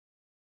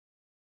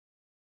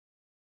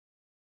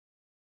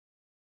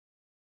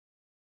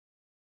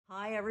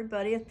Hi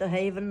everybody at the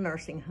Haven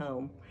Nursing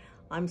Home.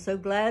 I'm so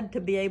glad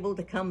to be able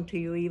to come to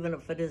you even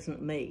if it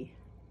isn't me.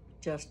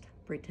 Just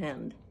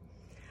pretend.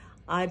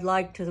 I'd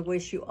like to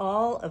wish you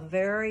all a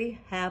very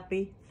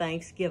happy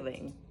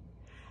Thanksgiving.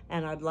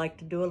 And I'd like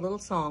to do a little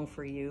song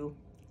for you.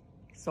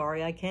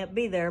 Sorry I can't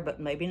be there, but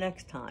maybe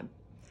next time.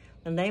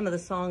 The name of the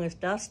song is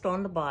Dust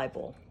on the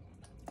Bible.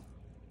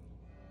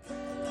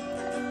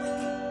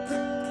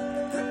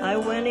 I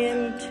went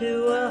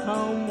into a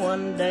home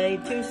one day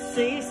to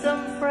see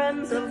some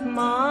friends of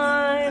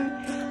mine.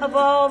 Of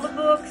all the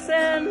books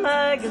and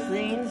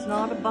magazines,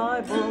 not a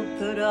Bible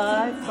could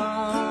I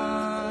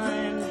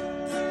find.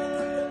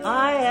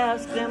 I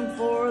asked them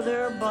for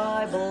their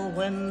Bible.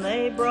 When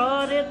they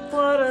brought it,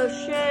 what a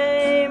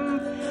shame.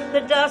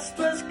 The dust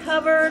was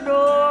covered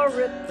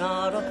o'er it,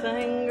 not a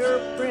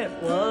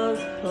fingerprint was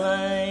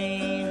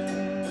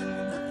plain.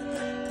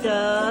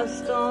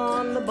 Dust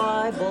on the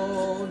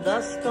Bible,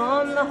 dust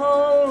on the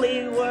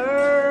Holy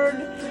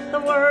Word, the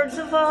words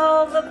of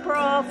all the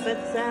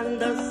prophets and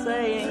the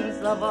sayings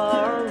of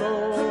our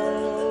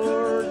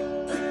Lord.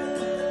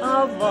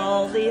 Of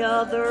all the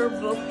other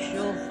books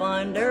you'll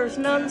find, there's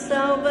none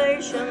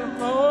salvation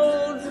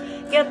holds.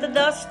 Get the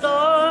dust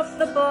off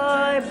the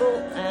Bible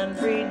and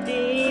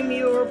redeem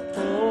your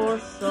poor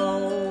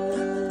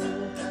soul.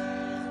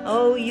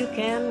 Oh, you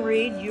can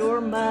read your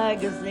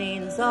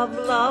magazines of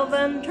love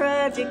and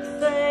tragic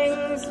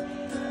things,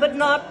 but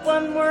not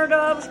one word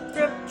of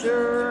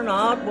scripture,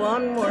 not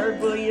one word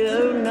will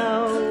you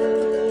know.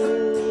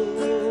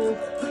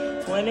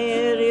 When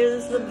it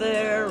is the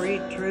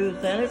very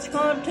truth and its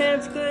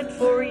content's good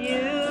for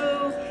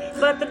you,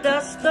 but the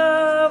dust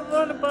of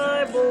the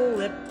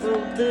Bible, it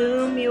will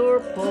doom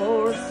your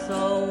poor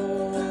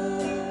soul.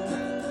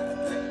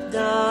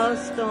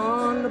 Dust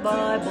on the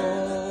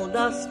Bible,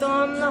 dust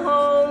on the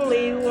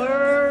Holy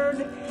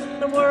Word,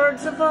 the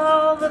words of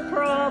all the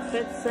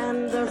prophets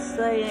and the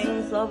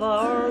sayings of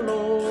our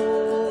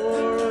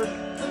Lord.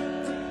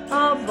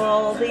 Of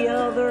all the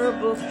other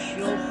books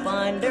you'll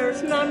find,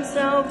 there's none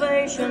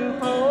salvation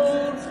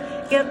holds.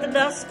 Get the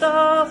dust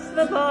off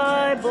the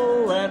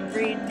Bible and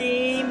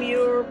redeem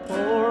your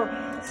poor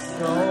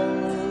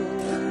soul.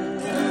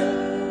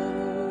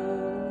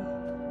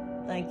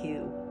 Thank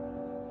you.